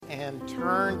and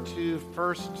turn to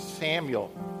 1 Samuel.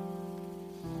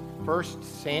 1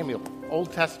 Samuel,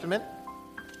 Old Testament.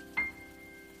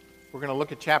 We're going to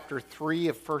look at chapter 3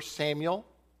 of 1 Samuel.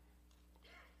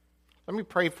 Let me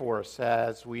pray for us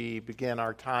as we begin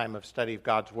our time of study of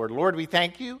God's Word. Lord, we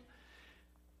thank you.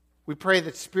 We pray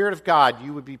that, Spirit of God,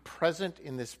 you would be present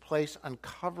in this place,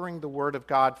 uncovering the Word of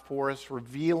God for us,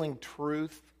 revealing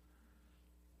truth,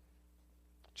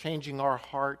 changing our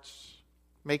hearts,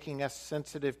 making us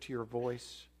sensitive to your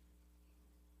voice.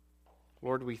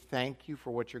 Lord, we thank you for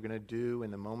what you're going to do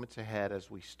in the moments ahead as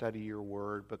we study your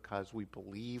word, because we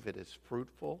believe it is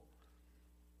fruitful,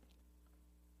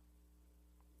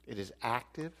 it is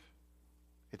active,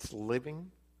 it's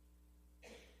living.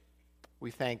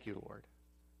 We thank you, Lord.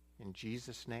 In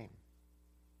Jesus' name,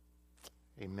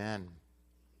 amen.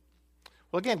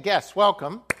 Well, again, guests,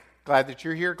 welcome. Glad that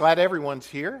you're here. Glad everyone's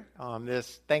here on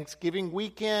this Thanksgiving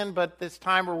weekend, but this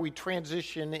time where we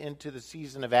transition into the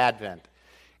season of Advent.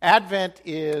 Advent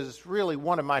is really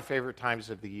one of my favorite times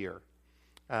of the year.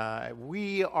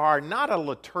 We are not a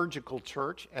liturgical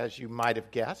church, as you might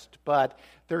have guessed, but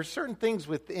there are certain things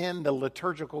within the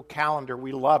liturgical calendar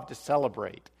we love to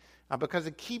celebrate because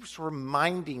it keeps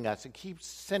reminding us, it keeps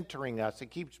centering us, it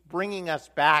keeps bringing us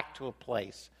back to a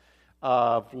place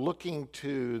of looking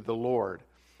to the Lord.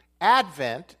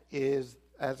 Advent is,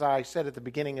 as I said at the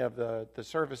beginning of the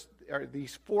service, are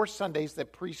these 4 Sundays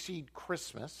that precede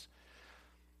Christmas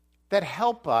that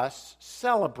help us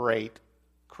celebrate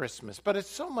Christmas. But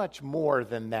it's so much more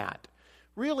than that.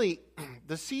 Really,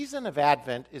 the season of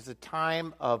Advent is a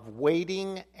time of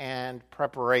waiting and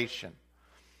preparation.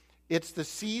 It's the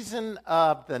season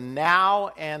of the now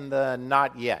and the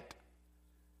not yet.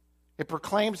 It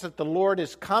proclaims that the Lord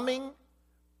is coming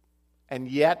and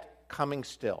yet coming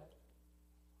still.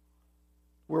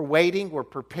 We're waiting, we're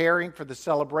preparing for the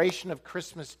celebration of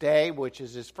Christmas Day, which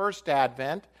is his first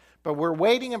Advent, but we're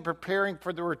waiting and preparing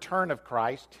for the return of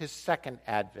Christ, his second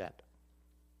Advent.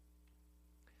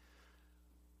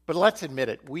 But let's admit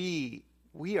it, we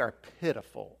are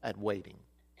pitiful at waiting.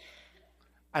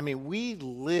 I mean, we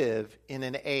live in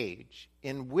an age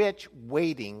in which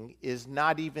waiting is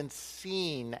not even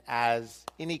seen as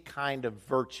any kind of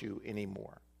virtue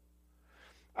anymore.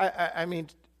 I mean,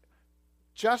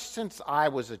 just since I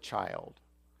was a child,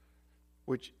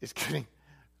 which is getting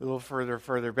a little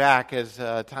further back as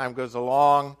time goes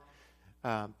along,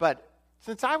 but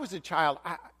since I was a child,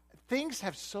 things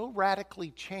have so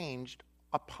radically changed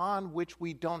upon which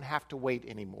we don't have to wait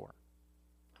anymore.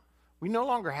 We no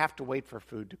longer have to wait for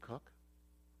food to cook.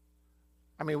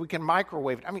 I mean, we can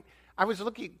microwave it. I mean, I was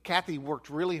looking, Kathy worked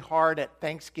really hard at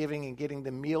Thanksgiving and getting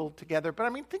the meal together, but I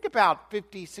mean, think about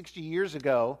 50, 60 years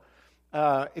ago.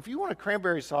 If you wanted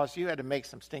cranberry sauce, you had to make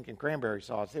some stinking cranberry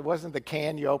sauce. It wasn't the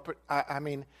can you open.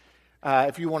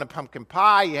 If you wanted pumpkin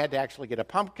pie, you had to actually get a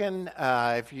pumpkin.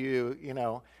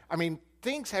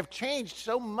 Things have changed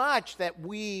so much that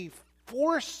we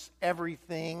force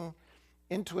everything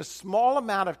into a small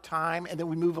amount of time, and then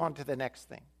we move on to the next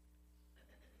thing.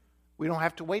 We don't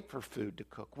have to wait for food to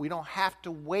cook. We don't have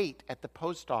to wait at the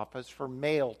post office for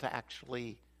mail to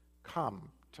actually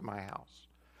come to my house.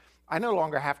 I no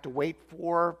longer have to wait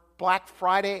for Black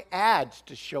Friday ads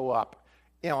to show up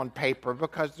on paper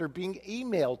because they're being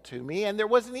emailed to me, and there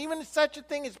wasn't even such a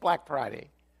thing as Black Friday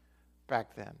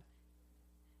back then.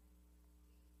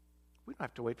 We don't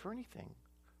have to wait for anything.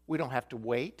 We don't have to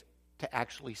wait to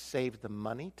actually save the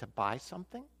money to buy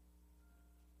something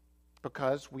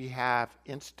because we have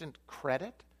instant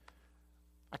credit.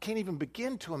 I can't even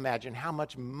begin to imagine how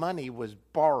much money was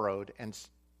borrowed and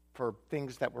for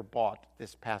things that were bought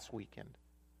this past weekend.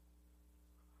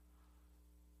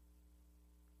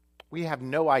 We have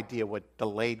no idea what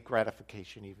delayed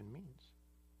gratification even means.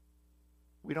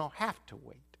 We don't have to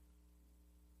wait.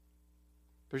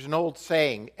 There's an old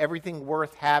saying, everything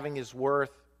worth having is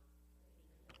worth.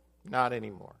 Not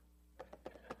anymore.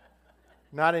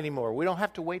 Not anymore. We don't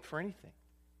have to wait for anything.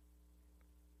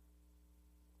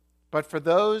 But for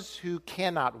those who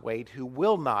cannot wait, who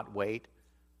will not wait,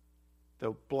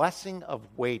 the blessing of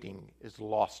waiting is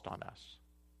lost on us.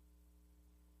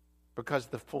 Because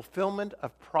the fulfillment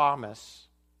of promise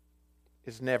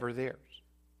is never theirs.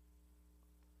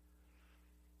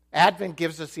 Advent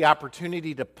gives us the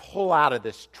opportunity to pull out of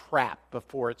this trap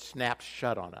before it snaps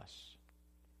shut on us.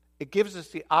 It gives us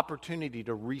the opportunity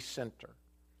to recenter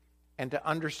and to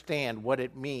understand what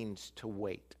it means to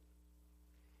wait.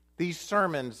 These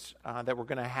sermons that we're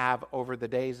going to have over the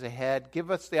days ahead give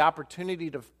us the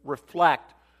opportunity to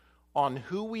reflect on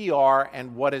who we are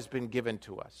and what has been given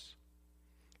to us.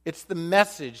 It's the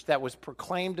message that was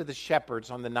proclaimed to the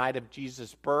shepherds on the night of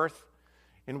Jesus' birth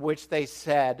in which they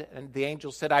said, and the angel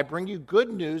said, I bring you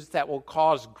good news that will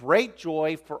cause great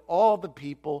joy for all the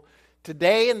people.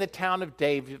 Today in the town of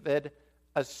David,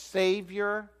 a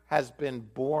Savior has been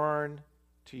born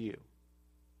to you.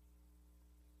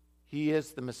 He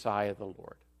is the Messiah, the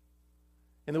Lord.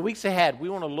 In the weeks ahead, we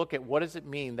want to look at what does it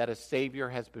mean that a Savior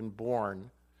has been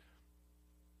born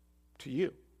to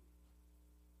you.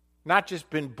 Not just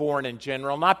been born in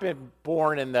general, not been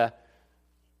born in the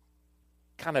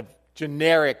kind of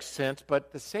generic sense,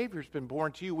 but the Savior's been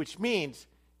born to you, which means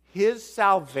his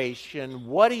salvation,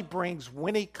 what he brings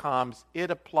when he comes, it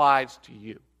applies to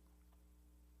you.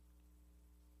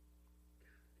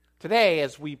 Today,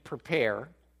 as we prepare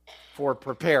for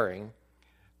preparing,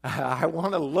 I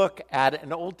want to look at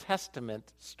an Old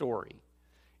Testament story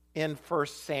in 1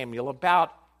 Samuel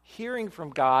about hearing from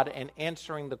God and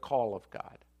answering the call of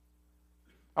God.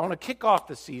 I want to kick off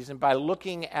the season by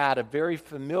looking at a very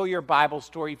familiar Bible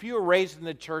story. If you were raised in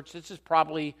the church, this is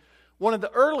probably one of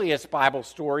the earliest Bible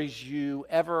stories you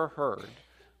ever heard.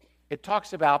 It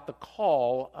talks about the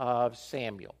call of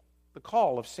Samuel. The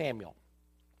call of Samuel.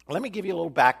 Let me give you a little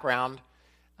background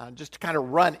just to kind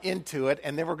of run into it,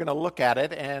 and then we're going to look at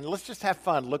it, and let's just have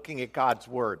fun looking at God's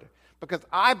Word. Because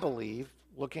I believe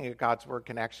looking at God's Word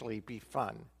can actually be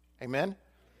fun. Amen?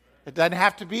 It doesn't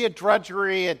have to be a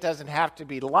drudgery. It doesn't have to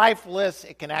be lifeless.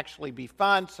 It can actually be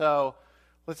fun. So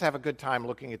let's have a good time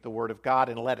looking at the Word of God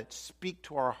and let it speak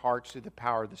to our hearts through the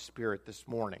power of the Spirit this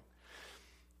morning.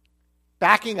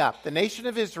 Backing up, the nation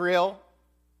of Israel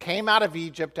came out of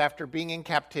Egypt after being in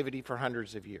captivity for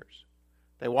hundreds of years.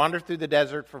 They wandered through the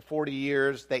desert for 40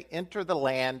 years. They enter the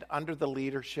land under the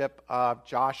leadership of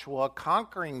Joshua,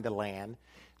 conquering the land.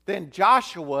 Then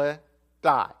Joshua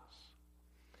dies.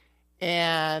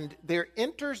 And there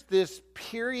enters this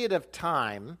period of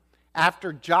time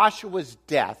after Joshua's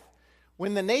death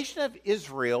when the nation of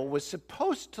Israel was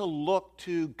supposed to look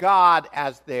to God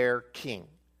as their king.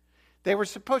 They were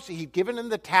supposed to, he'd given them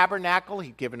the tabernacle,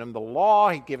 he'd given them the law,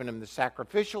 he'd given them the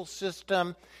sacrificial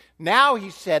system. Now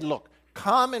he said, look,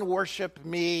 come and worship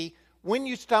me. When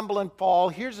you stumble and fall,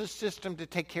 here's a system to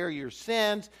take care of your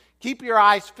sins. Keep your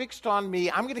eyes fixed on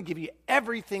me. I'm going to give you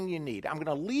everything you need. I'm going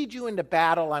to lead you into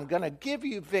battle. I'm going to give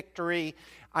you victory.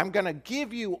 I'm going to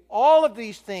give you all of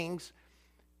these things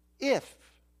if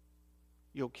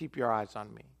you'll keep your eyes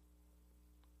on me.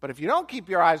 But if you don't keep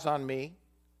your eyes on me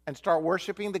and start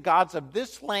worshiping the gods of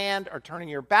this land or turning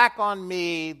your back on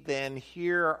me, then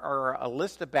here are a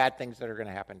list of bad things that are going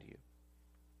to happen to you.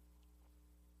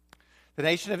 The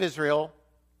nation of Israel,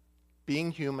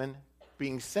 being human,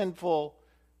 being sinful,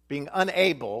 being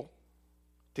unable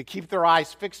to keep their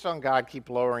eyes fixed on God, keep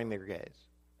lowering their gaze.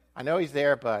 I know he's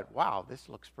there, but wow, this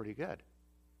looks pretty good.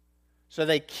 So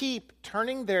they keep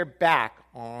turning their back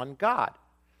on God.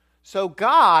 So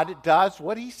God does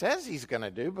what he says he's going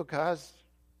to do because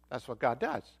that's what God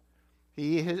does.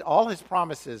 All his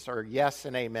promises are yes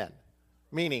and amen,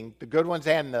 meaning the good ones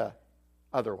and the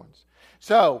other ones.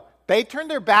 So they turn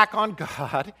their back on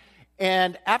God,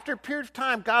 and after a period of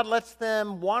time, God lets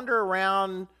them wander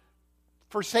around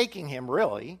forsaking him,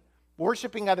 really,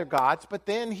 worshiping other gods, but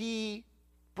then he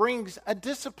brings a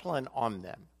discipline on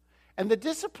them. And the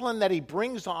discipline that he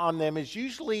brings on them is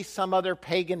usually some other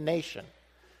pagan nation,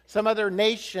 some other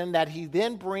nation that he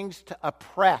then brings to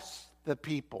oppress the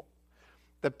people.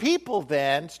 The people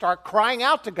then start crying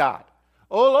out to God,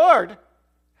 "Oh Lord,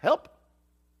 help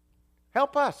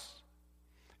us."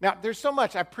 Now, there's so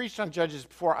much. I've preached on Judges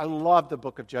before. I love the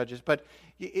book of Judges. But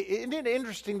isn't it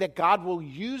interesting that God will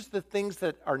use the things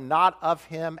that are not of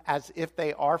him as if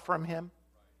they are from him?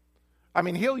 I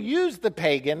mean, he'll use the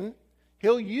pagan.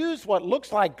 He'll use what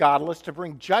looks like godless to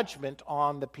bring judgment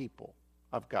on the people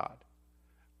of God.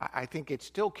 I think it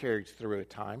still carries through at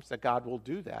times that God will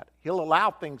do that. He'll allow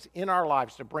things in our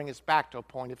lives to bring us back to a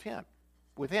point of him,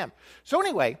 with him. So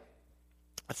anyway,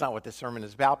 that's not what this sermon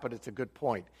is about, but it's a good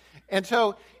point. And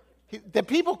so the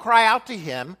people cry out to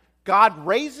him. God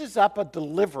raises up a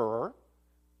deliverer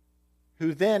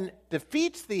who then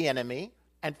defeats the enemy,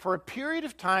 and for a period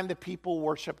of time, the people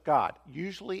worship God,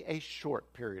 usually a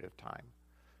short period of time,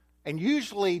 and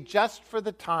usually just for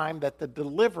the time that the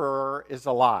deliverer is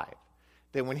alive.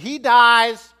 Then when he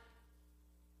dies,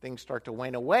 things start to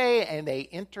wane away, and they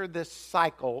enter this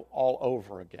cycle all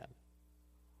over again.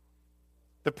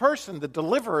 The person, the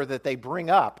deliverer that they bring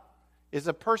up, is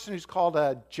a person who's called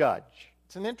a judge.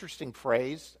 It's an interesting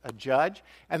phrase, a judge.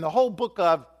 And the whole book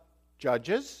of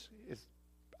Judges is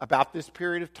about this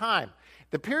period of time.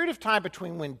 The period of time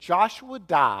between when Joshua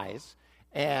dies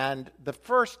and the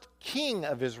first king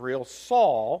of Israel,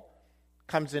 Saul,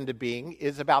 comes into being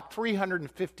is about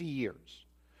 350 years.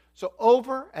 So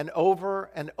over and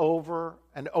over and over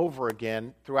and over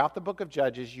again throughout the book of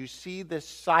Judges, you see this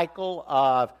cycle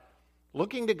of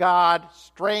looking to God,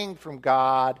 straying from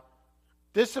God,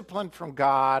 discipline from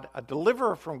God, a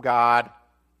deliverer from God,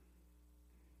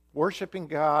 worshiping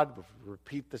God,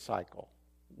 repeat the cycle.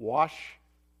 Wash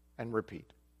and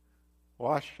repeat.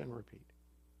 Wash and repeat.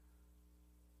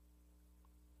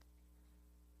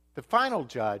 The final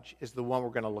judge is the one we're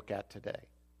going to look at today.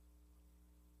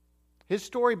 His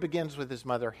story begins with his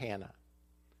mother, Hannah.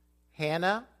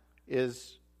 Hannah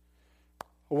is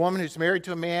a woman who's married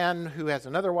to a man who has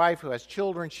another wife, who has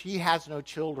children. She has no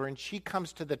children. She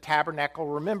comes to the tabernacle.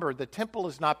 Remember, the temple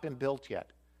has not been built yet.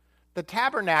 The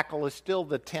tabernacle is still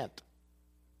the tent.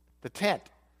 The tent.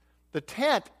 The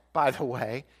tent, by the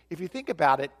way, if you think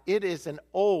about it, it is an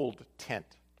old tent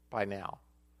by now.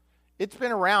 It's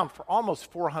been around for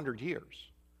almost 400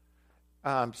 years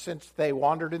since they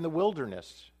wandered in the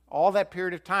wilderness. All that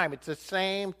period of time, it's the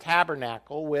same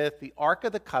tabernacle with the Ark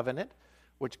of the Covenant,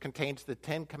 which contains the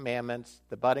Ten Commandments,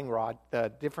 the budding rod,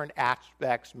 the different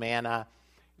aspects, manna.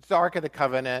 It's the Ark of the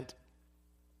Covenant,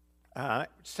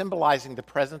 symbolizing the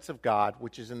presence of God,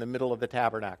 which is in the middle of the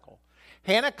tabernacle.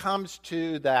 Hannah comes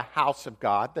to the house of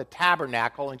God, the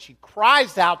tabernacle, and she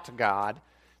cries out to God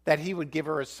that he would give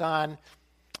her a son.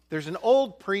 There's an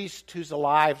old priest who's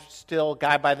alive still, a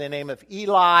guy by the name of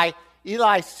Eli.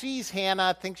 Eli sees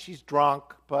Hannah, thinks she's drunk,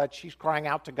 but she's crying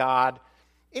out to God.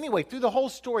 Anyway, through the whole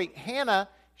story, Hannah,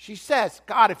 she says,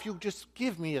 God, if you just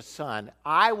give me a son,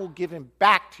 I will give him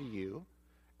back to you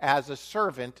as a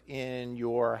servant in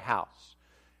your house.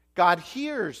 God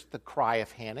hears the cry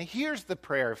of Hannah, hears the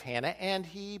prayer of Hannah, and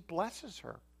he blesses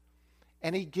her.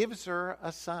 And he gives her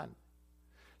a son.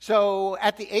 So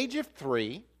at the age of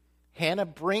 3, Hannah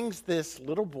brings this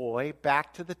little boy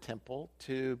back to the temple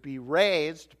to be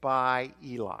raised by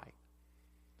Eli,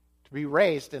 to be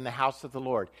raised in the house of the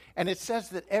Lord. And it says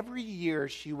that every year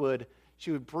she would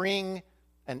bring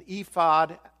an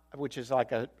ephod, which is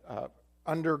like a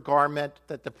undergarment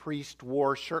that the priest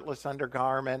wore, shirtless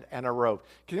undergarment, and a robe.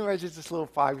 Can you imagine this little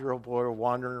 5-year-old boy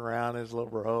wandering around in his little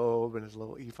robe and his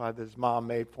little ephod that his mom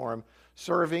made for him,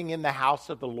 serving in the house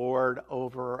of the Lord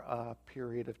over a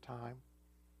period of time?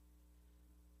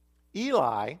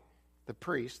 Eli, the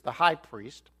priest, the high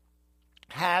priest,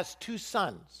 has 2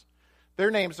 sons.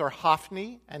 Their names are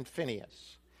Hophni and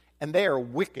Phinehas, and they are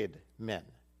wicked men.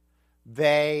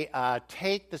 They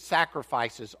take the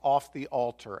sacrifices off the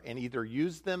altar and either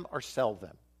use them or sell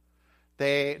them.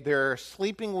 They're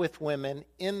sleeping with women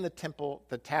in the temple,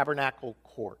 the tabernacle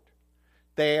court.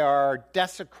 They are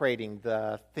desecrating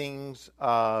the things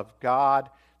of God.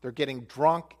 They're getting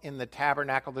drunk in the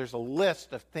tabernacle. There's a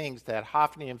list of things that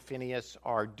Hophni and Phinehas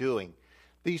are doing.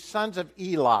 These sons of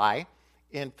Eli,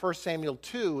 in 1 Samuel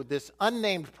 2, this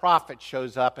unnamed prophet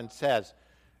shows up and says,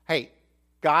 hey,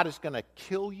 God is going to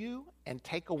kill you and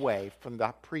take away from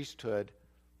the priesthood,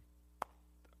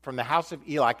 from the house of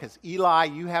Eli, because Eli,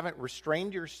 you haven't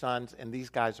restrained your sons, and these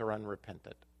guys are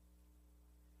unrepentant.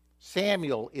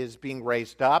 Samuel is being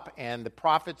raised up, and the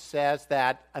prophet says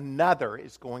that another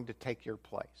is going to take your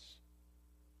place.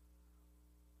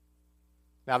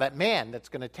 Now, that man that's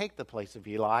going to take the place of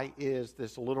Eli is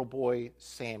this little boy,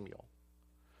 Samuel.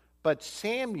 But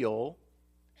Samuel,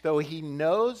 though he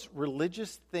knows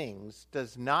religious things,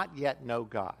 does not yet know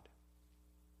God.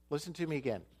 Listen to me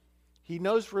again. He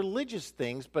knows religious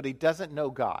things, but he doesn't know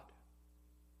God.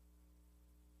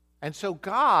 And so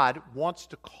God wants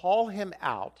to call him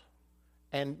out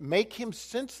and make him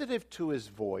sensitive to his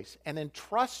voice and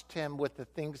entrust him with the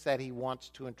things that he wants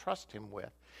to entrust him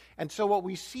with. And so what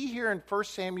we see here in 1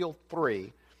 Samuel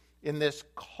 3, in this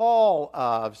call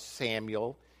of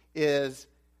Samuel, is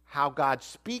how God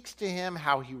speaks to him,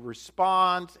 how he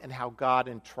responds, and how God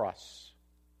entrusts.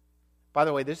 By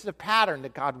the way, this is a pattern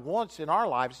that God wants in our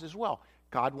lives as well.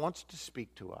 God wants to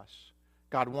speak to us.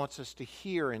 God wants us to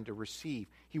hear and to receive.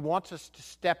 He wants us to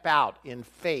step out in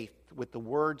faith with the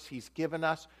words he's given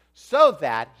us so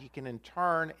that he can in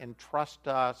turn entrust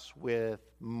us with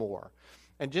more.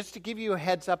 And just to give you a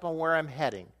heads up on where I'm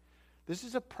heading, this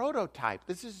is a prototype.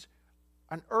 This is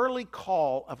an early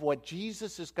call of what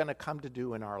Jesus is going to come to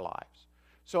do in our lives.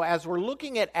 So as we're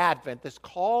looking at Advent, this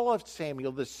call of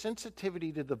Samuel, this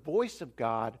sensitivity to the voice of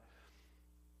God,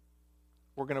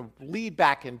 we're going to lead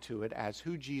back into it as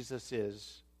who Jesus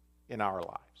is in our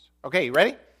lives. Okay, you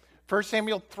ready? 1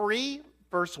 Samuel 3,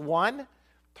 verse 1,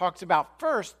 talks about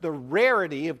first the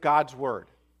rarity of God's word.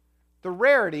 The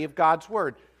rarity of God's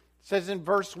word. It says in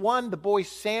verse 1, the boy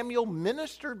Samuel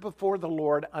ministered before the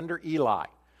Lord under Eli.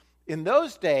 In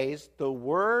those days, the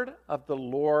word of the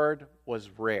Lord was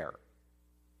rare.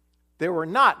 there were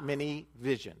not many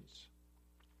visions.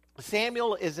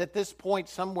 Samuel is at this point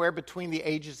somewhere between the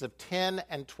ages of 10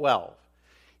 and 12.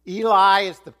 Eli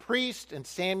is the priest, and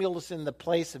Samuel is in the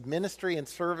place of ministry and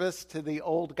service to the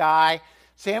old guy.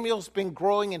 Samuel's been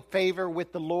growing in favor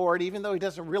with the Lord. Even though he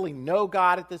doesn't really know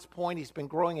God at this point, he's been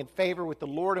growing in favor with the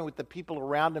Lord and with the people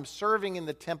around him, serving in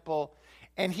the temple.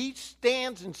 And he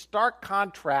stands in stark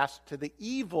contrast to the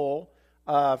evil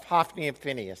of Hophni and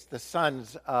Phinehas, the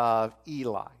sons of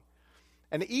Eli.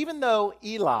 And even though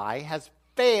Eli has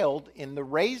failed in the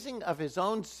raising of his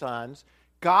own sons,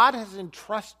 God has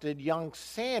entrusted young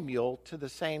Samuel to the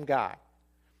same guy.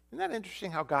 Isn't that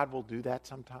interesting how God will do that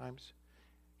sometimes?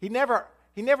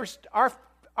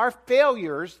 Our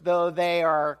failures, though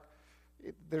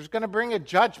there's going to bring a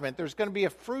judgment, there's going to be a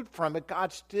fruit from it,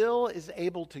 God still is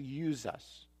able to use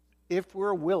us if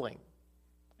we're willing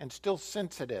and still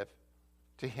sensitive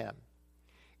to him.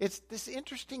 It's this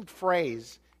interesting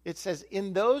phrase. It says,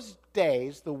 in those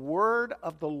days, the word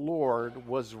of the Lord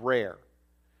was rare.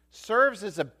 Serves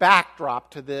as a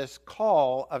backdrop to this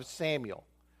call of Samuel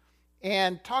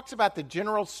and talks about the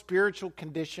general spiritual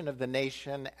condition of the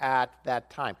nation at that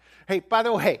time. Hey, by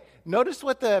the way, notice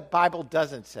what the Bible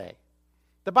doesn't say.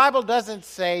 The Bible doesn't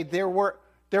say there were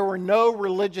no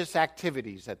religious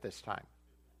activities at this time.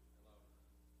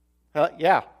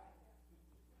 Yeah.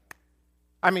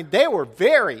 I mean, they were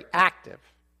very active,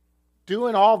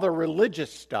 doing all the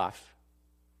religious stuff,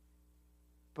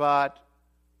 but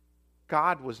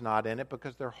God was not in it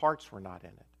because their hearts were not in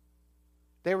it.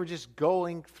 They were just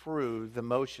going through the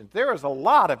motions. There was a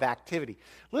lot of activity.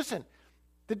 Listen,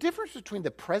 the difference between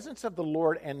the presence of the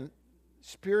Lord and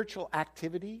spiritual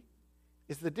activity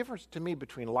is the difference to me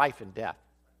between life and death.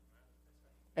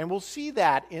 And we'll see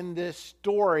that in this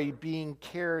story being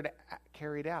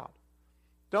carried out.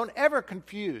 Don't ever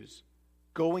confuse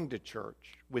going to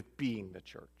church with being the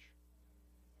church.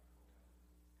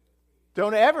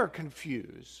 Don't ever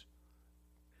confuse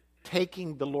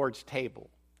taking the Lord's table,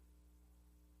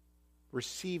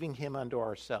 receiving him unto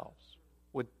ourselves,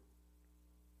 with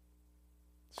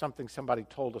something somebody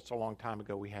told us a long time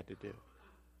ago we had to do.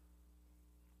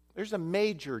 There's a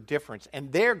major difference,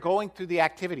 and they're going through the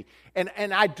activity. And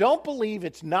I don't believe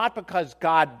it's not because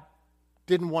God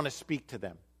didn't want to speak to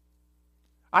them.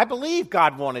 I believe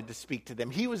God wanted to speak to them.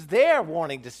 He was there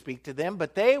wanting to speak to them,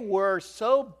 but they were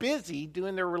so busy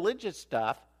doing their religious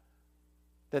stuff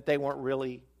that they weren't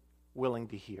really willing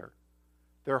to hear.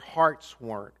 Their hearts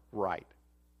weren't right.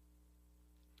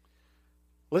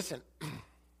 Listen,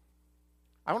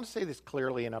 I want to say this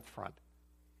clearly and up front.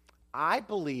 I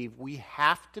believe we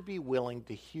have to be willing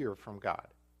to hear from God.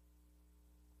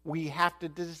 We have to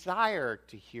desire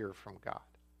to hear from God.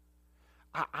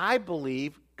 I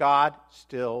believe God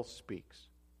still speaks.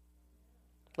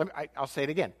 I'll say it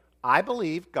again. I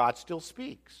believe God still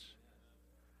speaks.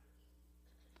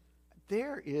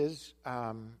 There is,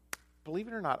 believe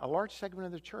it or not, a large segment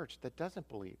of the church that doesn't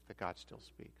believe that God still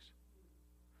speaks.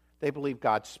 They believe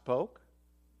God spoke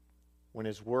when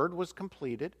his word was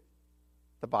completed,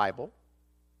 the Bible.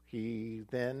 He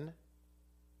then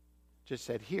just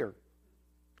said, here,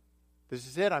 this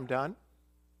is it, I'm done.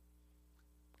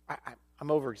 I'm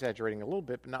over-exaggerating a little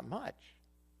bit, but not much.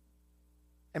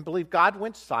 And believe God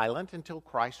went silent until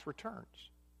Christ returns.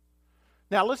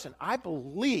 Now listen, I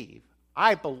believe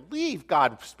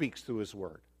God speaks through his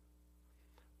word.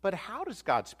 But how does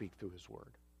God speak through his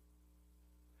word?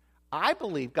 I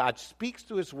believe God speaks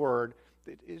through his word.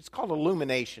 It's called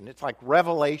illumination. It's like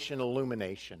revelation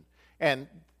illumination. And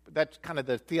that's kind of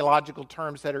the theological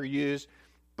terms that are used.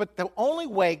 But the only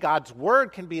way God's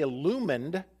word can be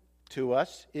illumined to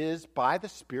us is by the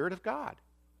Spirit of God.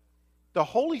 The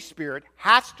Holy Spirit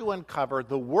has to uncover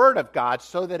the Word of God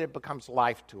so that it becomes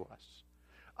life to us.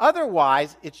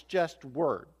 Otherwise, it's just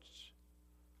words.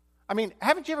 I mean,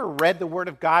 haven't you ever read the Word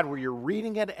of God where you're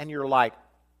reading it and you're like,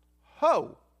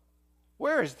 oh,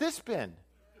 where has this been?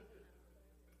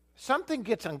 Something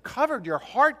gets uncovered, your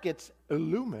heart gets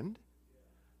illumined.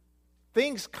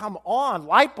 Things come on,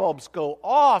 light bulbs go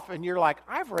off, and you're like,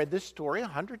 I've read this story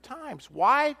 100 times.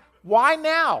 Why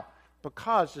now?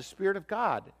 Because the Spirit of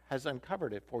God has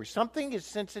uncovered it for you. Something is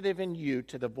sensitive in you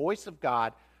to the voice of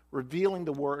God revealing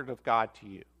the Word of God to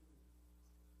you.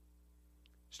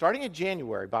 Starting in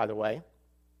January, by the way,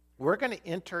 we're going to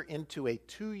enter into a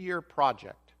 2-year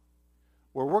project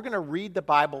where we're going to read the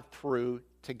Bible through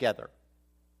together.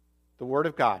 The Word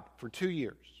of God for 2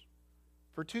 years.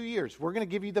 For 2 years. We're going to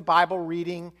give you the Bible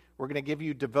reading. We're going to give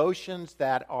you devotions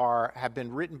that have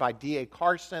been written by D.A.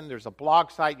 Carson. There's a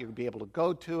blog site. You'll be able to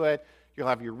go to it. You'll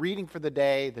have your reading for the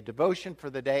day, the devotion for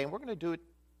the day, and we're going to do it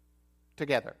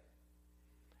together.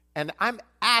 And I'm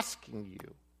asking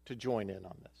you to join in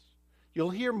on this. You'll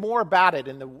hear more about it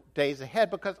in the days ahead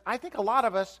because I think a lot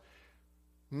of us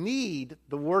need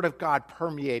the Word of God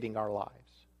permeating our lives.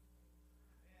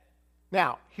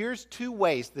 Now, here's two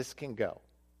ways this can go.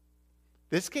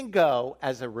 This can go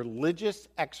as a religious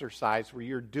exercise where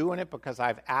you're doing it because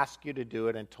I've asked you to do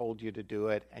it and told you to do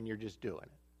it, and you're just doing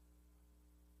it.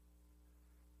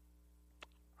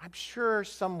 I'm sure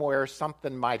somewhere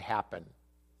something might happen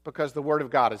because the Word of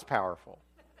God is powerful.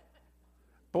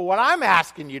 But what I'm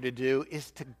asking you to do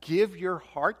is to give your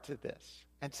heart to this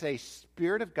and say,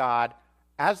 Spirit of God,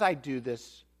 as I do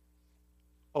this,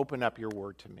 open up your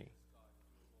Word to me.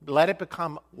 Let it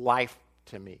become life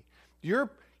to me. You're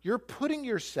putting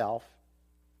yourself,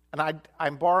 and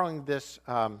I'm borrowing this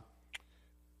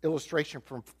illustration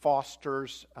from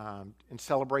Foster's in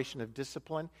Celebration of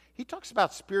Discipline. He talks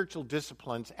about spiritual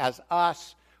disciplines as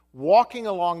us walking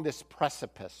along this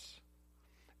precipice.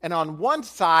 And on one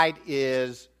side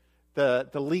is the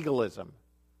legalism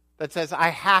that says, I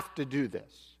have to do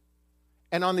this.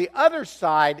 And on the other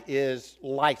side is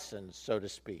license, so to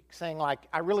speak, saying like,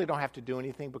 I really don't have to do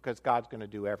anything because God's going to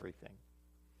do everything.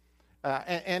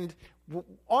 And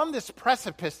on this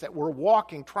precipice that we're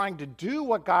walking, trying to do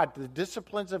what God, the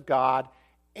disciplines of God,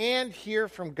 and hear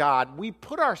from God, we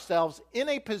put ourselves in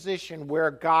a position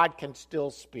where God can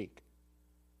still speak.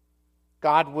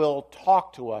 God will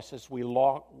talk to us as we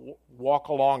walk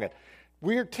along it.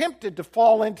 We're tempted to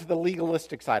fall into the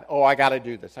legalistic side. Oh, I got to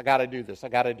do this. I got to do this. I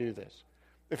got to do this.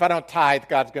 If I don't tithe,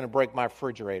 God's going to break my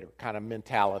refrigerator kind of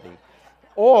mentality.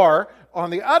 Or on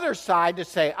the other side to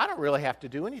say, I don't really have to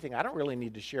do anything. I don't really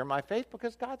need to share my faith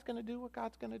because God's going to do what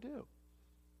God's going to do.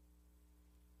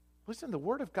 Listen, the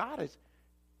Word of God is,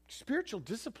 spiritual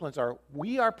disciplines are,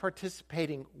 we are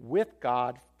participating with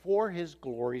God for His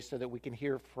glory so that we can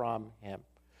hear from Him.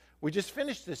 We just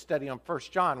finished this study on 1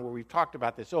 John where we've talked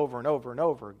about this over and over and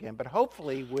over again, but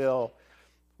hopefully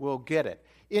we'll get it.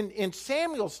 In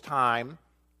Samuel's time,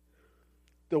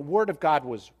 the Word of God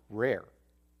was rare.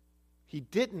 He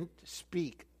didn't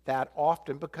speak that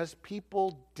often because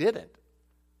people didn't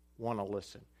want to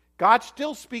listen. God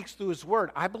still speaks through His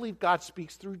Word. I believe God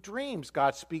speaks through dreams.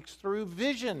 God speaks through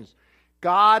visions.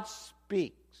 God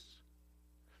speaks.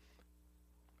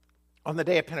 On the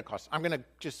day of Pentecost, I'm going to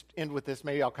just end with this.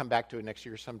 Maybe I'll come back to it next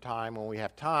year sometime when we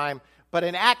have time. But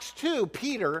in Acts 2,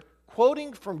 Peter,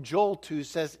 quoting from Joel 2,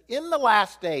 says, in the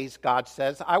last days, God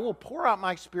says, I will pour out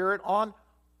my Spirit on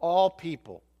all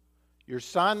people. Your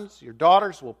sons, your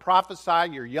daughters will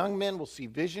prophesy, your young men will see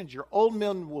visions, your old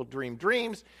men will dream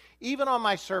dreams. Even on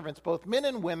my servants, both men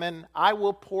and women, I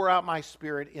will pour out my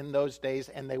Spirit in those days,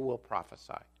 and they will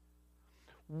prophesy.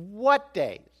 What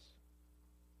days?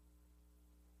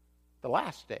 The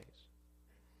last days.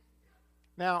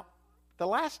 Now, the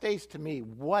last days to me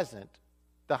wasn't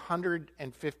the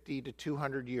 150 to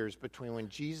 200 years between when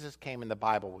Jesus came and the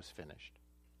Bible was finished.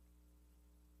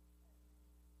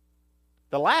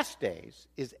 The last days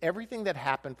is everything that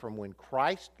happened from when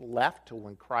Christ left to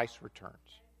when Christ returns.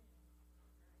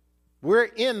 We're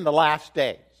in the last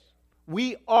days.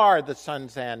 We are the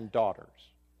sons and daughters.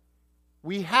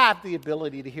 We have the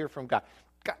ability to hear from God.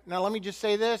 Now, let me just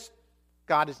say this.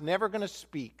 God is never going to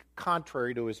speak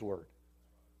contrary to His Word.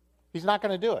 He's not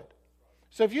going to do it.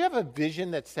 So if you have a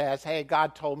vision that says, hey,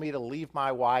 God told me to leave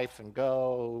my wife and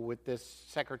go with this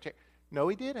secretary. No,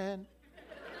 He didn't.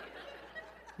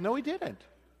 No, He didn't.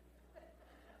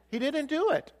 He didn't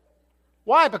do it.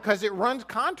 Why? Because it runs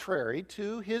contrary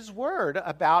to His Word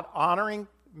about honoring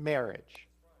marriage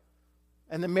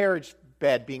and the marriage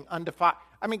bed being undefiled.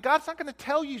 I mean, God's not going to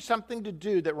tell you something to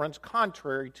do that runs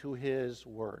contrary to His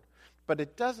Word. But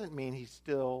it doesn't mean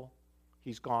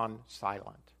He's gone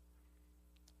silent.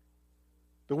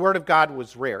 The Word of God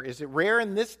was rare. Is it rare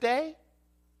in this day?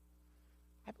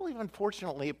 I believe,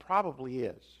 unfortunately, it probably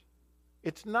is.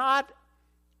 It's not,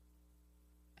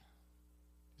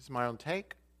 this is my own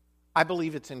take, I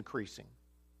believe it's increasing.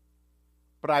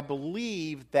 But I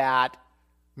believe that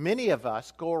many of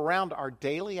us go around our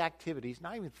daily activities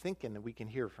not even thinking that we can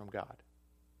hear from God.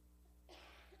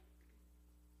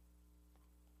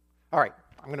 All right,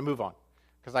 I'm going to move on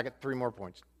because I got 3 more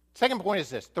points. Second point is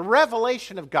this, the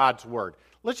revelation of God's Word.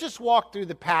 Let's just walk through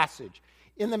the passage.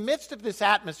 In the midst of this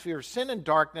atmosphere of sin and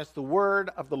darkness, the Word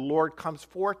of the Lord comes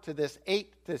forth to this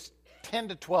 10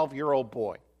 to 12-year-old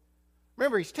boy.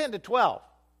 Remember, he's 10 to 12.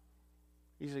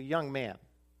 He's a young man.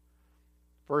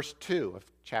 Verse 2 of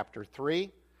chapter 3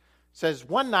 says,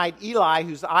 one night Eli,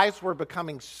 whose eyes were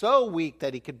becoming so weak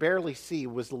that he could barely see,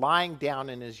 was lying down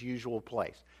in his usual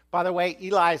place. By the way,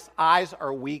 Eli's eyes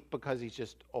are weak because he's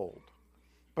just old.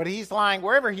 But he's lying,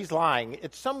 wherever he's lying,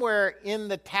 it's somewhere in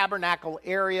the tabernacle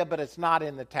area, but it's not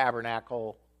in the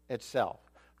tabernacle itself.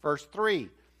 Verse 3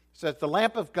 says, the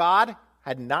lamp of God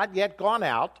had not yet gone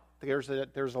out. There's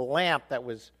a lamp that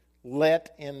was lit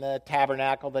in the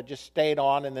tabernacle that just stayed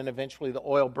on, and then eventually the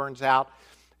oil burns out.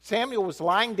 Samuel was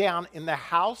lying down in the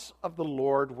house of the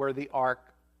Lord where the ark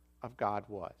of God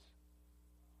was.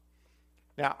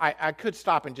 Now, I could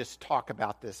stop and just talk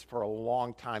about this for a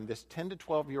long time. This 10 to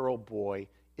 12-year-old boy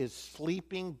is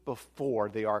sleeping before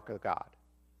the ark of God.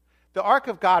 The ark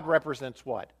of God represents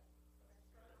what?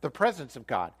 The presence of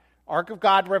God. Ark of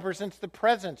God represents the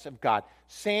presence of God.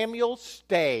 Samuel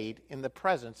stayed in the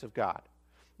presence of God.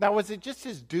 Now, was it just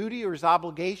his duty or his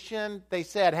obligation? They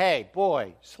said, hey,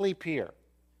 boy, sleep here.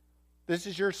 This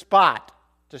is your spot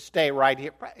to stay right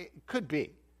here. It could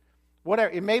be.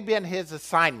 Whatever. It may have been his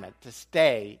assignment to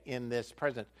stay in this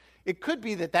presence. It could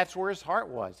be that that's where his heart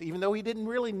was. Even though he didn't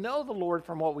really know the Lord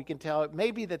from what we can tell, it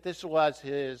may be that this was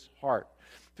his heart.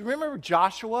 Do you remember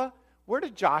Joshua? Where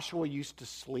did Joshua used to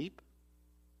sleep?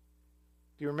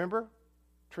 Do you remember?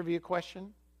 Trivia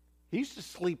question. He used to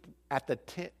sleep at the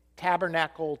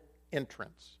tabernacle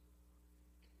entrance.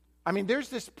 I mean, there's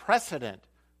this precedent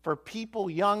for people,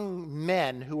 young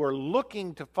men who are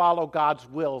looking to follow God's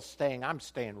will, I'm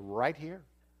staying right here.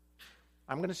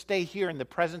 I'm going to stay here in the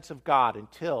presence of God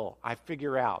until I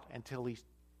figure out,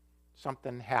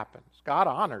 something happens. God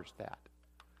honors that.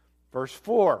 Verse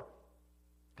 4,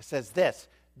 it says this,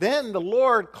 then the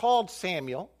Lord called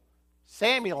Samuel.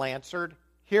 Samuel answered,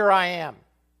 here I am.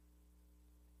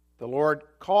 The Lord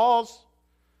calls.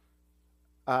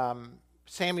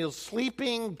 Samuel's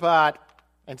sleeping,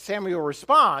 and Samuel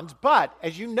responds, but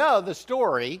as you know the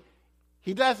story,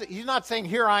 he's not saying,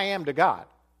 here I am to God.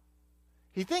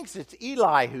 He thinks it's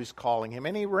Eli who's calling him,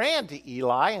 and he ran to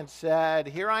Eli and said,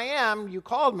 here I am, you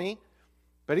called me.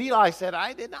 But Eli said,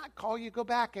 I did not call you, go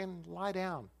back and lie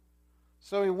down.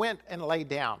 So he went and lay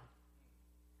down.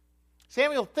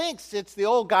 Samuel thinks it's the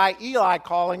old guy Eli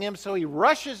calling him, so he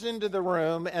rushes into the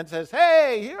room and says,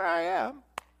 hey, here I am.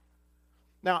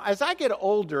 Now, as I get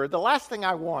older, the last thing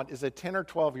I want is a 10 or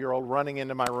 12-year-old running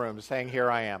into my room saying, here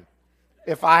I am,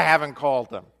 if I haven't called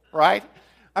them, right?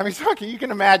 I mean, so you can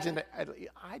imagine,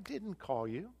 I didn't call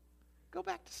you. Go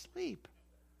back to sleep.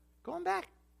 Going back.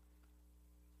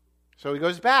 So he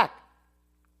goes back.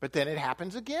 But then it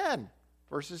happens again.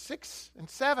 Verses 6 and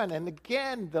 7. And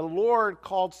again, the Lord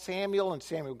called Samuel, and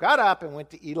Samuel got up and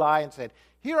went to Eli and said,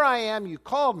 here I am, you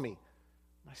called me.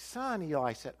 My son,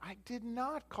 Eli said, I did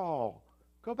not call.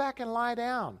 Go back and lie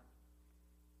down.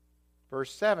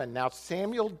 Verse 7. Now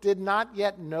Samuel did not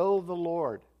yet know the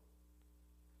Lord.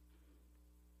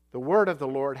 The word of the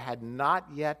Lord had not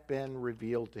yet been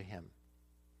revealed to him.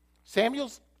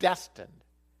 Samuel's destined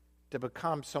to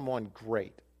become someone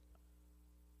great.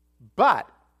 But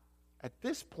at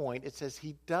this point, it says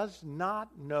he does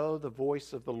not know the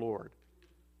voice of the Lord.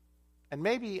 And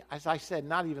maybe, as I said,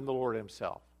 not even the Lord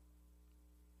himself.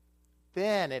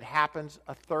 Then it happens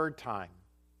a third time.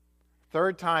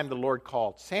 Third time the Lord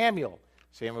called Samuel.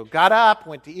 Samuel got up,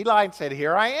 went to Eli and said,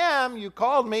 here I am, you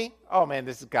called me. Oh man,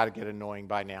 this has got to get annoying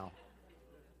by now.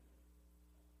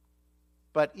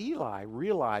 But Eli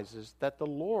realizes that the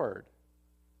Lord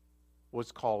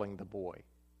was calling the boy.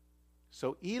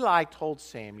 So Eli told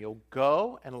Samuel,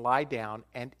 go and lie down,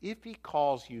 and if he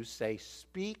calls you, say,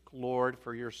 speak, Lord,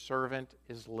 for your servant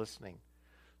is listening.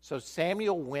 So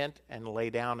Samuel went and lay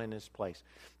down in his place.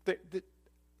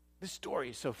 This story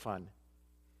is so fun.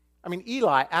 I mean,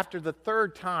 Eli, after the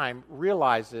third time,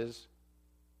 realizes,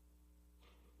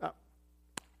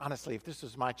 honestly, if this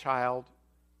was my child,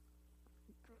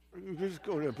 you just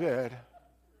go to bed.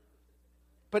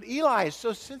 But Eli is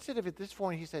so sensitive at this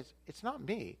point, he says, it's not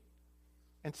me.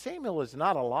 And Samuel is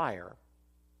not a liar.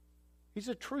 He's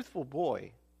a truthful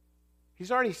boy.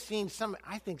 He's already seen some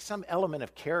element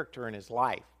of character in his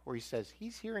life where he says,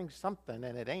 he's hearing something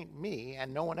and it ain't me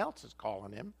and no one else is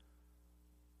calling him.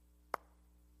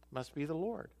 Must be the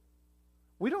Lord.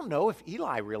 We don't know if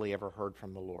Eli really ever heard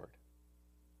from the Lord.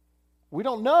 We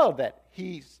don't know that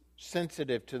he's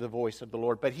sensitive to the voice of the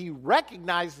Lord, but he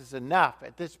recognizes enough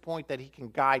at this point that he can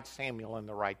guide Samuel in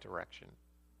the right direction.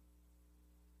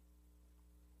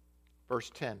 Verse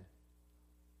 10.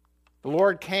 The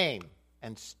Lord came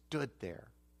and stood there.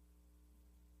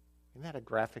 Isn't that a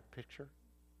graphic picture?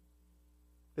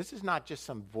 This is not just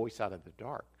some voice out of the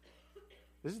dark.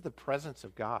 This is the presence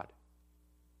of God.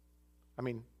 I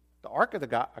mean, the ark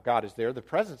of God is there, the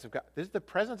presence of God. This is the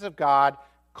presence of God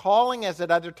calling as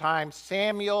at other times,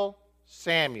 Samuel,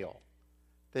 Samuel.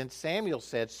 Then Samuel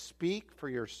said, speak, for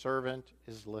your servant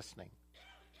is listening.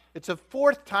 It's the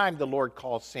fourth time the Lord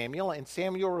calls Samuel, and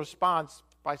Samuel responds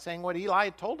by saying what Eli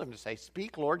had told him to say,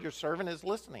 "Speak, Lord, your servant is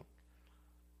listening."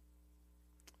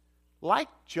 Like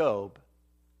Job,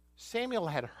 Samuel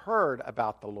had heard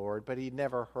about the Lord, but he'd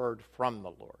never heard from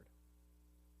the Lord.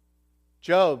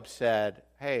 Job said,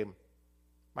 "Hey,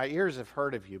 my ears have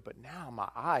heard of you, but now my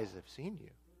eyes have seen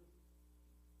you."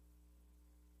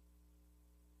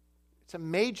 It's a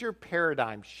major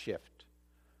paradigm shift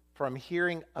from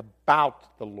hearing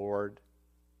about the Lord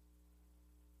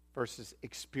versus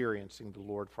experiencing the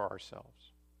Lord for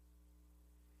ourselves.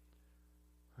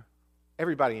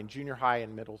 Everybody in junior high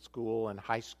and middle school and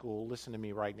high school, listen to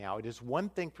me right now. It is one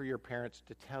thing for your parents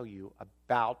to tell you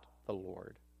about the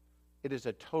Lord. It is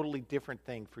a totally different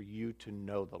thing for you to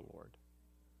know the Lord.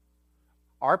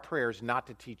 Our prayer is not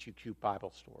to teach you cute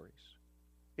Bible stories.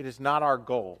 It is not our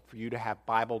goal for you to have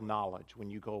Bible knowledge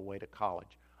when you go away to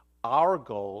college. Our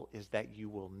goal is that you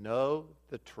will know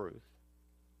the truth,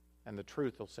 and the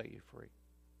truth will set you free.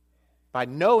 By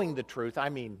knowing the truth, I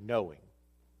mean knowing.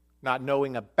 Not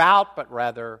knowing about, but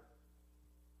rather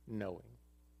knowing.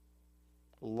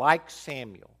 Like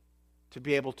Samuel, to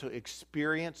be able to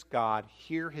experience God,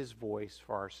 hear His voice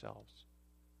for ourselves.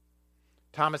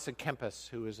 Thomas à Kempis,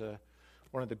 who is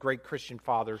one of the great Christian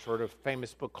fathers, wrote a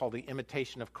famous book called The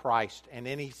Imitation of Christ, and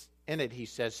in it he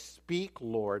says, "Speak,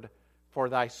 Lord, for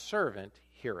thy servant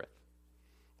heareth.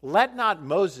 Let not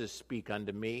Moses speak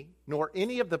unto me, nor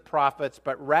any of the prophets,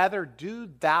 but rather do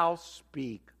thou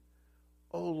speak,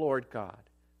 O Lord God,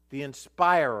 the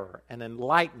inspirer and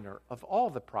enlightener of all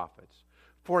the prophets.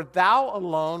 For thou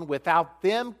alone without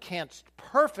them canst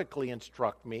perfectly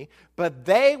instruct me, but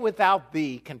they without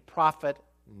thee can profit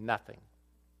nothing.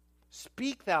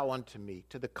 Speak thou unto me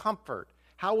to the comfort,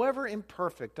 however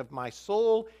imperfect, of my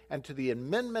soul, and to the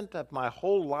amendment of my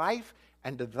whole life,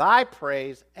 and to thy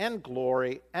praise and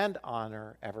glory and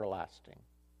honor everlasting."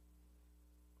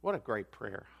 What a great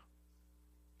prayer.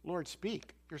 Lord,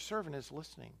 speak. Your servant is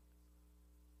listening.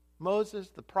 Moses,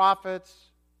 the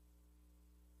prophets,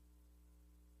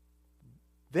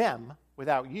 them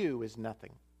without you is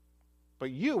nothing.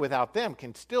 But you without them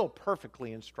can still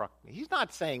perfectly instruct me. He's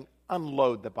not saying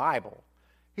unload the Bible.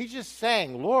 He's just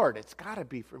saying, Lord, it's got to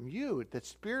be from you. The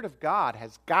Spirit of God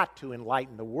has got to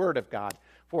enlighten the Word of God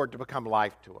for it to become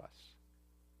life to us.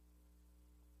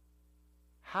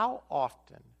 How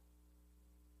often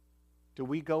do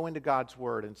we go into God's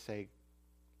Word and say,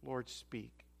 Lord,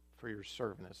 speak, for your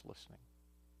servant is listening?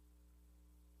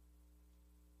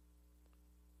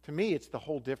 To me, it's the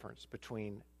whole difference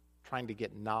between trying to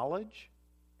get knowledge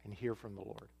and hear from the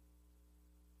Lord.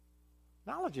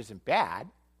 Knowledge isn't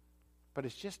bad, but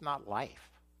it's just not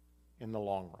life in the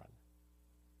long run.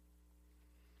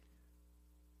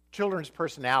 Children's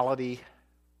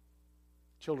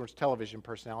television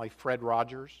personality, Fred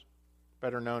Rogers,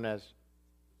 better known as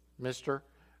Mr.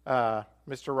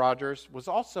 Rogers, was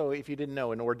also, if you didn't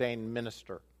know, an ordained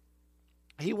minister.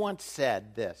 He once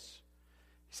said this.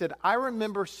 He said, "I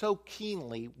remember so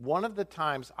keenly one of the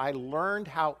times I learned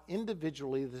how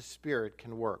individually the Spirit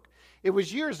can work. It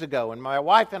was years ago, and my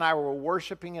wife and I were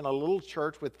worshiping in a little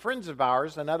church with friends of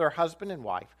ours, another husband and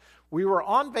wife. We were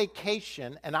on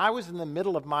vacation, and I was in the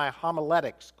middle of my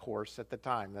homiletics course at the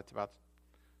time." That's about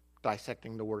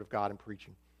dissecting the Word of God and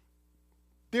preaching.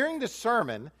 "During the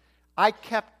sermon, I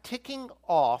kept ticking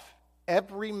off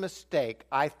every mistake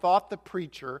I thought the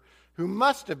preacher, who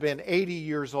must have been 80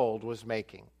 years old, was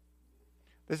making."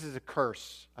 This is a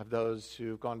curse of those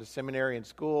who've gone to seminary and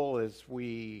school, is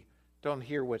we don't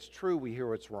hear what's true, we hear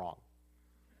what's wrong.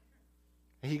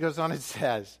 He goes on and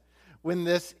says, "When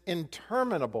this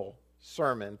interminable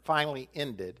sermon finally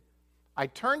ended, I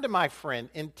turned to my friend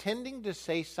intending to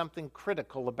say something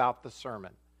critical about the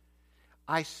sermon.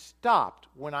 I stopped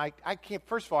when I can't,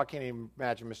 first of all, I can't even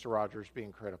imagine Mr. Rogers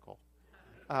being critical.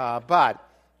 But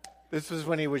this was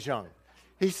when he was young.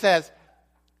 He says,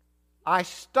 I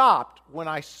stopped when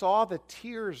I saw the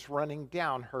tears running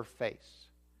down her face.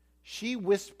 She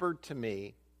whispered to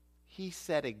me, he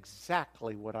said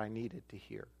exactly what I needed to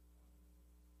hear.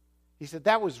 He said,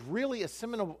 that was really a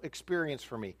seminal experience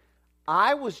for me.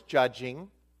 I was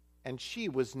judging and she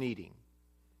was needing.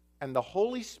 And the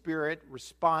Holy Spirit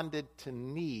responded to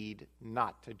need,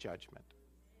 not to judgment.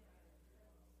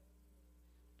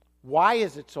 Why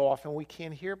is it so often we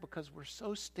can't hear? Because we're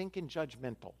so stinking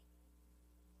judgmental.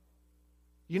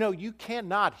 You know, you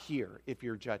cannot hear if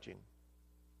you're judging.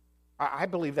 I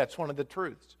believe that's one of the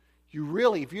truths. You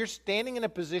really, if you're standing in a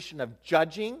position of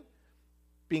judging,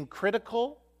 being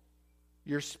critical,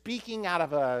 you're speaking out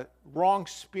of a wrong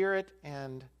spirit,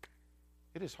 and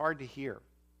it is hard to hear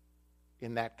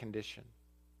in that condition.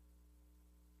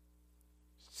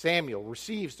 Samuel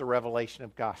receives the revelation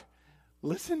of God.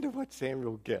 Listen to what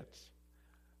Samuel gets.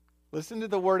 Listen to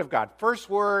the word of God.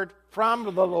 First word from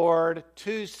the Lord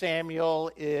to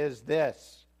Samuel is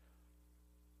this.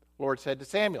 The Lord said to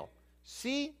Samuel,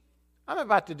 "See, I'm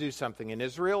about to do something in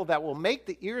Israel that will make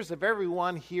the ears of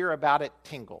everyone hear about it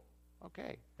tingle."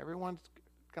 Okay, everyone's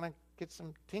going to get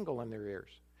some tingle in their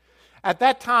ears. "At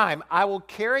that time, I will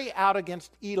carry out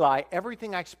against Eli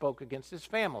everything I spoke against his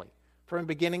family, from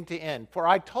beginning to end. For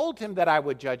I told him that I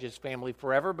would judge his family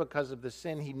forever because of the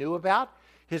sin he knew about.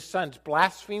 His sons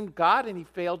blasphemed God, and he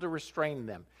failed to restrain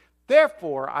them.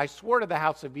 Therefore, I swore to the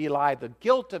house of Eli, the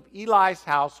guilt of Eli's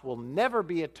house will never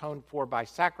be atoned for by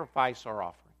sacrifice or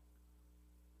offering."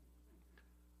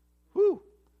 Whew.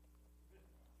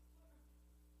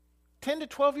 10 to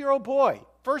 12-year-old boy,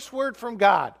 first word from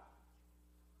God.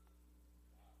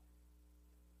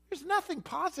 There's nothing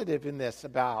positive in this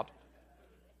about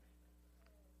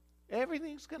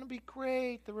everything's going to be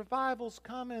great, the revival's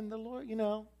coming, the Lord,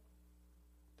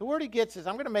 The word he gets is,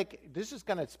 this is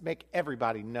going to make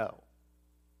everybody know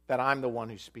that I'm the one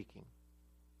who's speaking.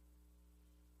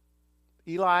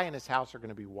 Eli and his house are going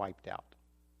to be wiped out.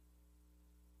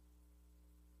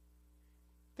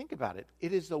 Think about it.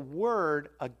 It is a word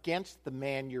against the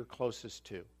man you're closest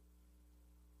to.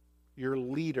 Your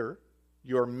leader,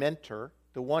 your mentor,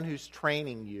 the one who's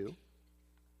training you.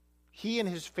 He and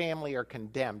his family are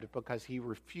condemned because he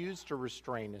refused to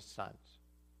restrain his sons.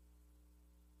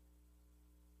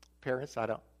 Parents, I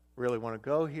don't really want to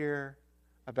go here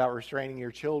about restraining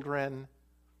your children,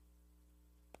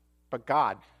 but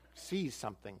God sees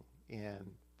something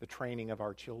in the training of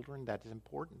our children that is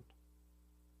important.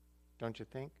 Don't you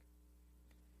think?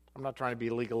 I'm not trying to be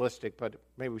legalistic, but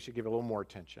maybe we should give a little more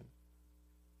attention.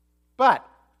 But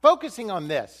focusing on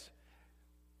this,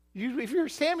 if you're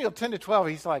Samuel 10 to 12,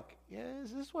 he's like, yeah,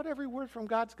 is this what every word from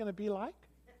God's going to be like?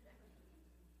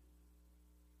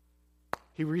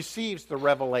 He receives the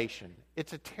revelation.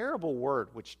 It's a terrible word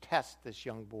which tests this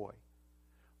young boy.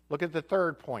 Look at the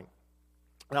third point,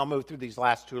 and I'll move through these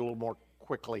last two a little more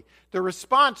quickly. The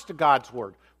response to God's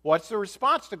word. What's the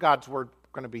response to God's word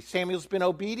going to be? Samuel's been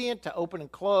obedient to open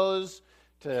and close,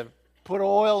 to put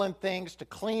oil in things, to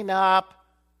clean up.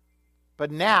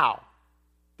 But now,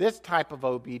 this type of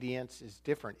obedience is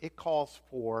different. It calls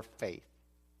for faith.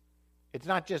 It's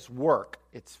not just work,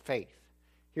 it's faith.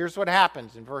 Here's what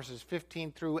happens in verses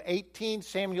 15 through 18.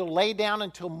 Samuel lay down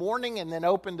until morning and then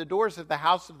opened the doors of the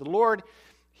house of the Lord.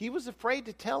 He was afraid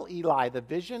to tell Eli the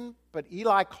vision, but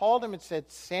Eli called him and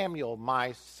said, "Samuel,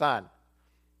 my son."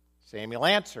 Samuel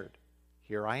answered,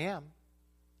 "Here I am."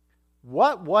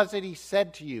 "What was it he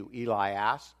said to you?" Eli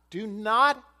asked. "Do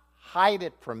not hide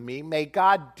it from me. May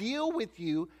God deal with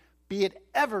you, be it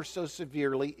ever so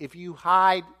severely, if you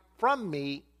hide from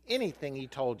me anything he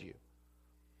told you."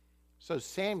 So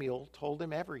Samuel told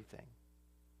him everything,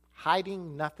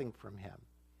 hiding nothing from him.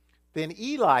 Then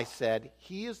Eli said,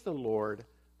 "He is the Lord.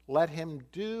 Let him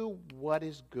do what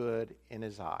is good in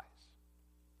his eyes."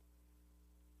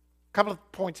 A couple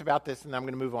of points about this, and then I'm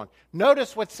going to move on.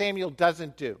 Notice what Samuel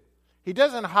doesn't do. He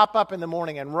doesn't hop up in the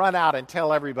morning and run out and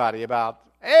tell everybody about,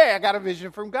 "Hey, I got a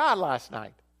vision from God last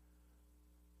night."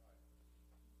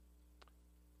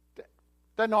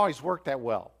 Doesn't always work that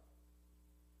well.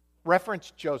 Reference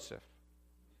Joseph.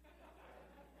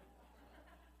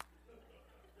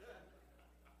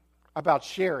 About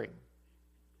sharing,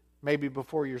 maybe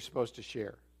before you're supposed to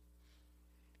share.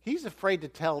 He's afraid to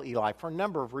tell Eli for a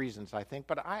number of reasons, I think,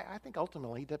 but I think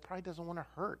ultimately he probably doesn't want to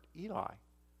hurt Eli.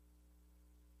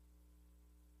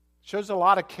 Shows a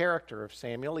lot of character of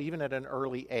Samuel, even at an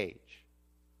early age.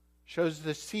 Shows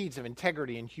the seeds of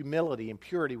integrity and humility and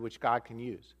purity which God can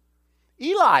use.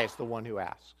 Eli is the one who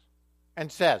asks and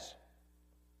says,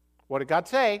 "What did God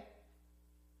say?"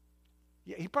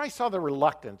 Yeah, he probably saw the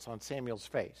reluctance on Samuel's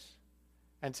face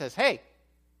and says, "Hey,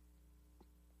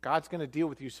 God's going to deal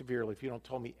with you severely if you don't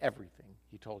tell me everything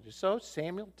he told you." So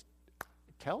Samuel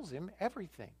tells him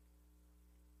everything.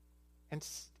 And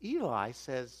Eli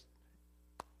says,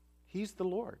 "He's the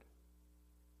Lord.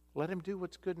 Let him do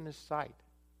what's good in his sight."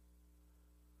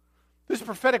 This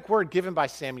prophetic word given by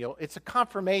Samuel, it's a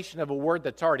confirmation of a word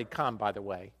that's already come, by the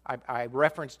way. I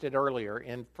referenced it earlier.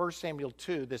 In 1 Samuel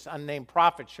 2, this unnamed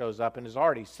prophet shows up and has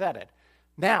already said it.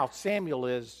 Now Samuel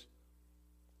is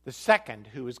the second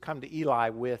who has come to Eli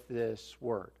with this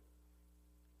word.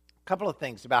 A couple of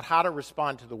things about how to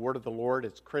respond to the word of the Lord.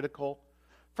 It's critical.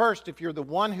 First, if you're the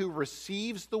one who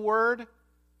receives the word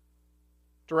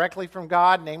directly from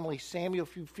God, namely Samuel,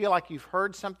 if you feel like you've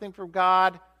heard something from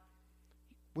God,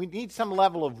 we need some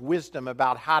level of wisdom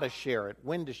about how to share it,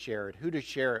 when to share it, who to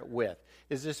share it with.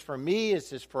 Is this for me?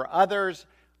 Is this for others?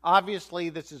 Obviously,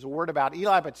 this is a word about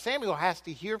Eli, but Samuel has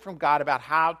to hear from God about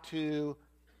how to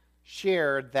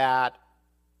share that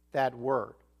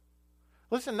word.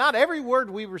 Listen, not every word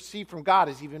we receive from God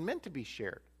is even meant to be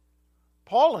shared.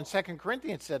 Paul in 2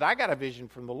 Corinthians said, I got a vision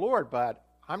from the Lord, but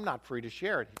I'm not free to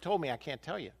share it. He told me I can't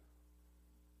tell you.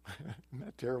 Isn't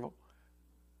that terrible?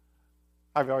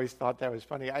 I've always thought that was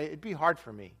funny. It'd be hard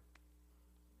for me.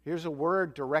 Here's a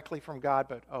word directly from God,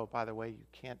 but oh, by the way, you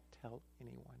can't tell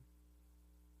anyone.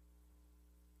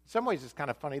 In some ways, it's kind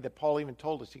of funny that Paul even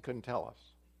told us he couldn't tell us.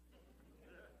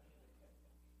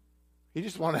 He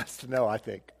just wanted us to know, I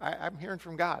think. I'm hearing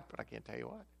from God, but I can't tell you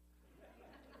what.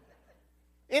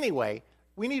 Anyway,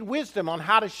 we need wisdom on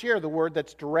how to share the word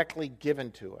that's directly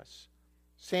given to us.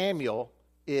 Samuel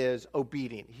is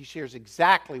obedient. He shares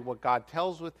exactly what God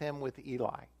tells with him with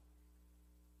Eli.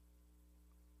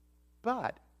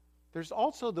 But there's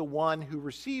also the one who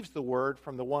receives the word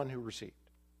from the one who received.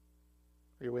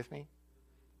 Are you with me?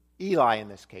 Eli in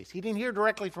this case. He didn't hear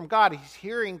directly from God. He's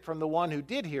hearing from the one who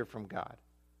did hear from God.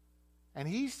 And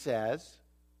he says,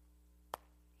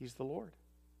 he's the Lord.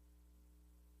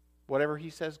 Whatever he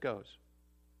says goes.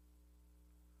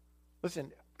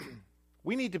 Listen,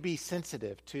 we need to be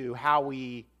sensitive to how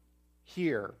we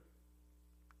hear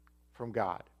from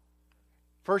God.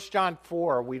 1 John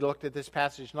 4, we looked at this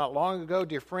passage not long ago.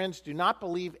 Dear friends, do not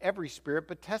believe every spirit,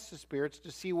 but test the spirits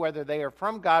to see whether they are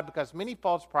from God, because many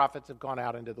false prophets have gone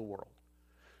out into the world.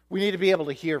 We need to be able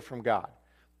to hear from God.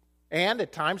 And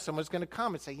at times someone's going to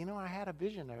come and say, I had a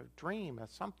vision, a dream, a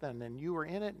something, and you were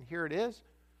in it, and here it is.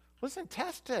 Listen,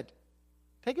 test it.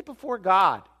 Take it before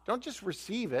God. Don't just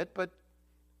receive it, but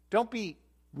don't be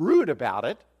rude about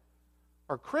it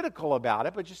or critical about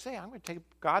it, but just say, I'm going to take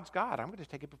God's God. I'm going to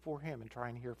take it before him and try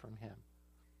and hear from him.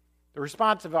 The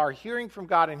response of our hearing from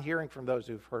God and hearing from those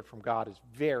who've heard from God is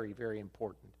very, very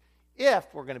important if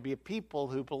we're going to be a people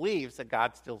who believes that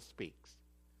God still speaks.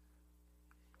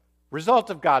 Result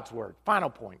of God's word. Final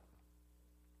point.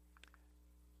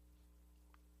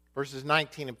 Verses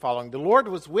 19 and following. The Lord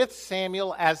was with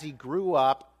Samuel as he grew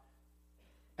up,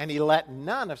 and he let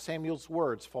none of Samuel's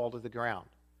words fall to the ground.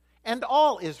 And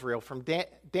all Israel, from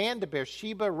Dan to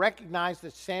Beersheba, recognized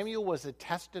that Samuel was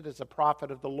attested as a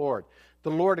prophet of the Lord. The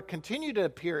Lord continued to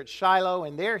appear at Shiloh,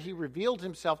 and there he revealed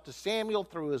himself to Samuel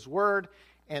through his word,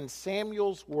 and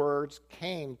Samuel's words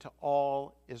came to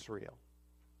all Israel.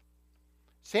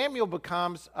 Samuel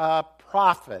becomes a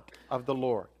prophet of the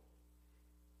Lord.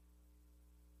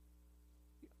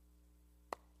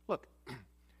 Look,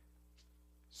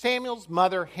 Samuel's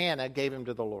mother Hannah gave him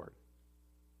to the Lord.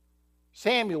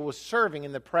 Samuel was serving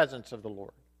in the presence of the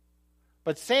Lord.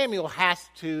 But Samuel has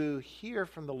to hear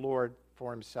from the Lord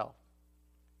for himself.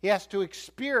 He has to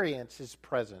experience his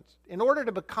presence. In order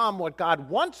to become what God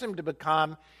wants him to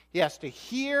become, he has to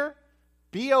hear,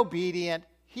 be obedient,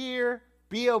 hear,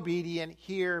 be obedient,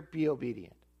 hear, be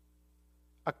obedient.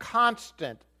 A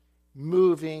constant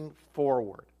moving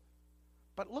forward.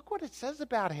 But look what it says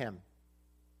about him.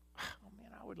 Oh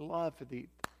man, I would love for the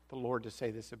Lord to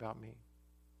say this about me.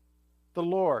 The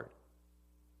Lord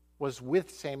was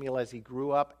with Samuel as he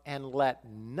grew up and let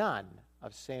none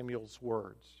of Samuel's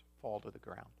words fall to the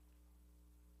ground.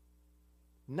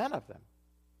 None of them.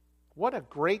 What a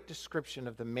great description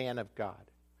of the man of God.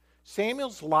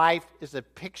 Samuel's life is a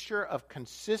picture of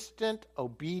consistent,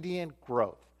 obedient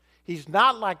growth. He's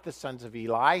not like the sons of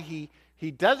Eli.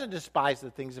 He doesn't despise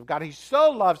the things of God. He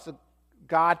so loves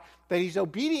God that he's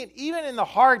obedient even in the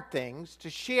hard things to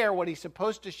share what he's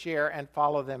supposed to share and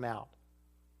follow them out.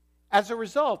 As a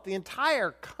result, the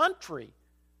entire country,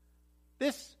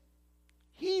 this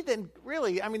heathen,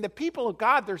 really, the people of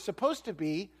God, they're supposed to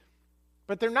be,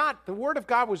 but they're not. The word of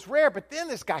God was rare, but then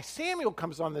this guy Samuel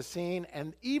comes on the scene,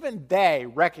 and even they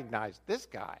recognize this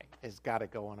guy has got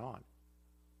it going on.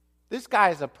 This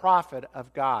guy is a prophet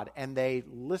of God, and they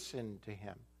listen to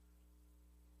him.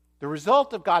 The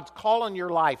result of God's call on your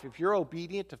life, if you're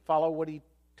obedient to follow what he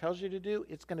tells you to do,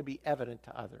 it's going to be evident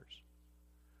to others.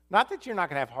 Not that you're not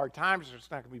going to have hard times or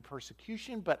it's not going to be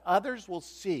persecution, but others will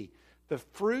see the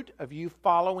fruit of you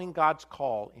following God's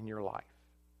call in your life.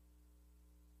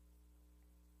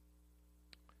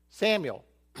 Samuel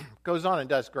goes on and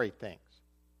does great things.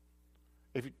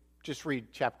 If you just read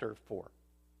chapter 4.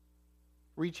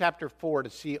 Read chapter 4 to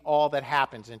see all that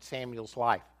happens in Samuel's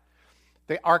life.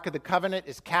 The Ark of the Covenant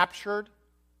is captured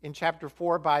in chapter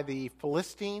 4 by the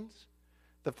Philistines.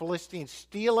 The Philistines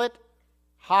steal it.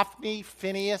 Hophni,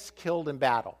 Phinehas killed in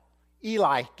battle.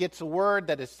 Eli gets a word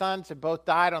that his sons have both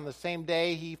died on the same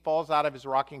day. He falls out of his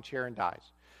rocking chair and dies.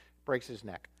 Breaks his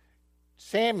neck.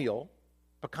 Samuel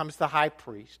becomes the high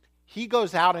priest. He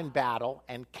goes out in battle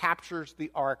and captures the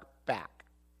ark back.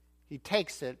 He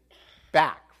takes it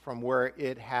back from where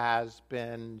it has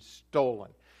been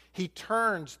stolen. He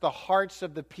turns the hearts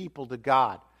of the people to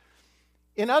God.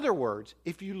 In other words,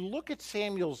 if you look at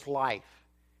Samuel's life,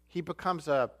 he becomes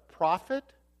a prophet,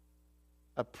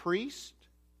 a priest,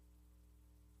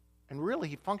 and really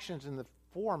he functions in the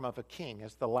form of a king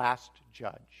as the last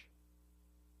judge.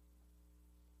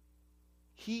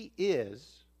 He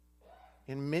is,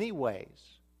 in many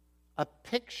ways, a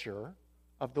picture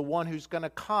of the one who's going to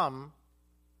come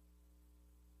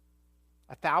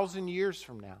 1,000 years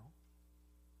from now,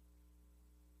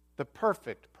 the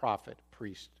perfect prophet,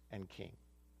 priest, and king.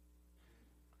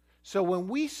 So when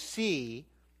we see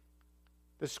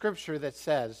the scripture that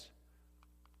says,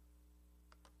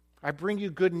 I bring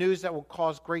you good news that will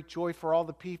cause great joy for all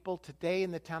the people. Today in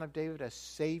the town of David, a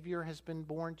Savior has been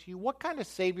born to you. What kind of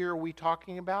Savior are we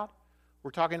talking about?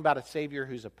 We're talking about a Savior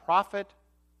who's a prophet,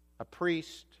 a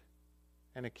priest,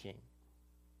 and a king.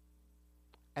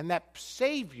 And that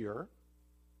Savior,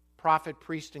 prophet,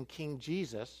 priest, and king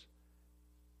Jesus,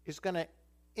 is going to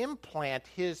implant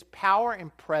his power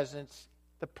and presence,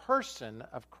 the person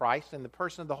of Christ and the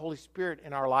person of the Holy Spirit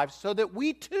in our lives, so that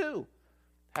we too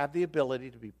have the ability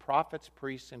to be prophets,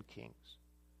 priests, and kings.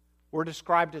 We're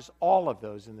described as all of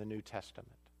those in the New Testament.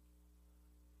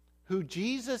 Who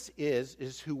Jesus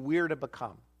is who we're to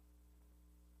become.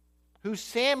 Who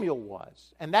Samuel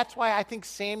was. And that's why I think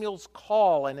Samuel's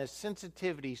call and his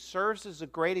sensitivity serves as a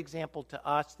great example to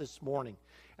us this morning.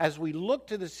 As we look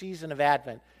to the season of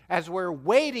Advent, as we're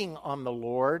waiting on the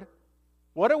Lord,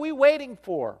 what are we waiting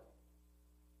for?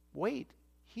 Wait,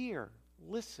 hear,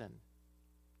 listen.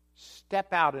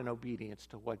 Step out in obedience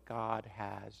to what God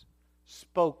has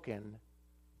spoken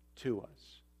to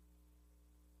us.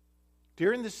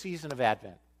 During the season of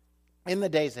Advent, in the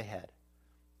days ahead,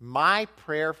 my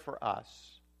prayer for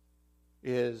us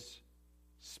is,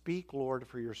 speak, Lord,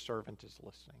 for your servant is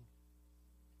listening.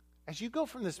 As you go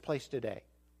from this place today,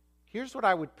 here's what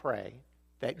I would pray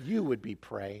that you would be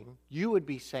praying. You would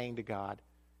be saying to God,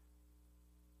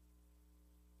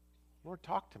 Lord,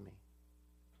 talk to me.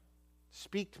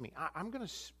 Speak to me. I'm going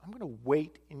to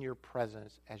wait in your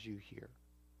presence as you hear,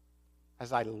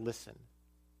 as I listen.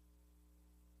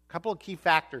 A couple of key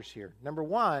factors here. Number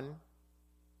one,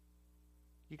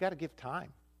 you got to give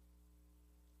time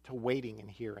to waiting and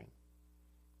hearing.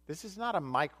 This is not a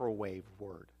microwave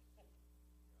word,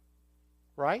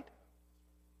 right?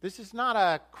 This is not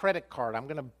a credit card I'm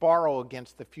going to borrow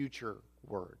against the future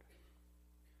word.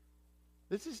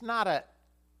 This is not a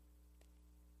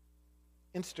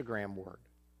Instagram word.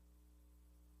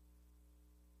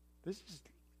 This is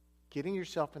getting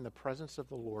yourself in the presence of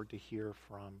the Lord to hear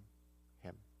from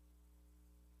Him.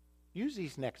 Use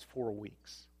these next 4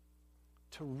 weeks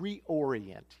to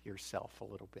reorient yourself a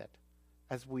little bit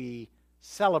as we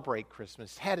celebrate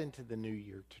Christmas, head into the new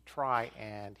year, to try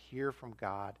and hear from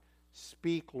God.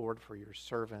 Speak, Lord, for your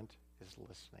servant is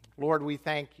listening. Lord, we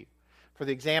thank you for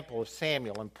the example of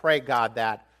Samuel and pray, God,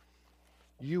 that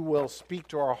you will speak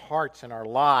to our hearts and our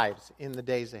lives in the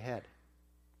days ahead.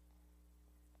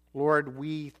 Lord,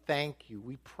 we thank you,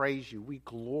 we praise you, we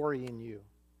glory in you.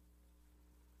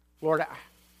 Lord,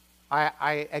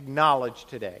 I acknowledge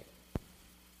today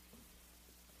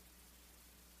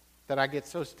that I get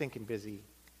so stinking busy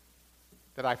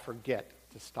that I forget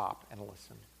to stop and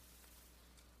listen.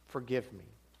 Forgive me.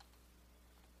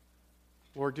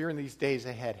 Lord, during these days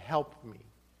ahead, help me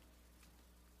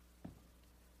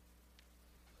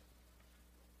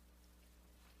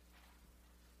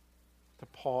to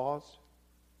pause,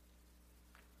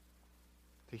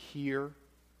 to hear,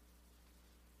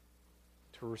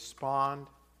 to respond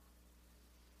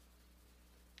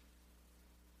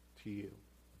to you.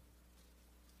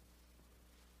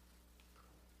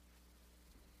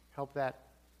 Help that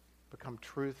become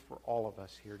truth for all of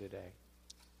us here today.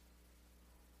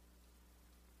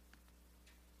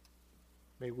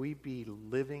 May we be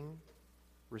living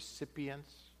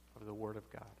recipients of the Word of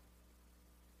God.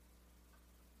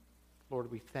 Lord,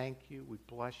 we thank you. We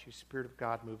bless you. Spirit of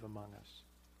God, move among us.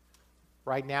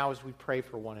 Right now, as we pray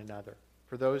for one another,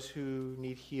 for those who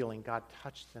need healing, God,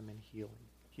 touch them and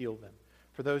heal them.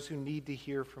 For those who need to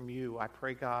hear from you, I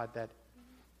pray, God, that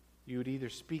you would either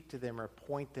speak to them or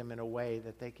point them in a way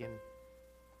that they can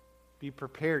be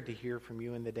prepared to hear from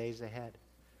you in the days ahead.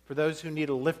 For those who need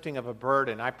a lifting of a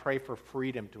burden, I pray for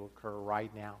freedom to occur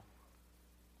right now.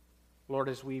 Lord,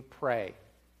 as we pray,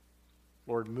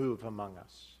 Lord, move among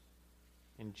us.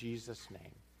 In Jesus'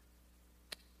 name,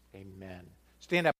 amen. Stand up.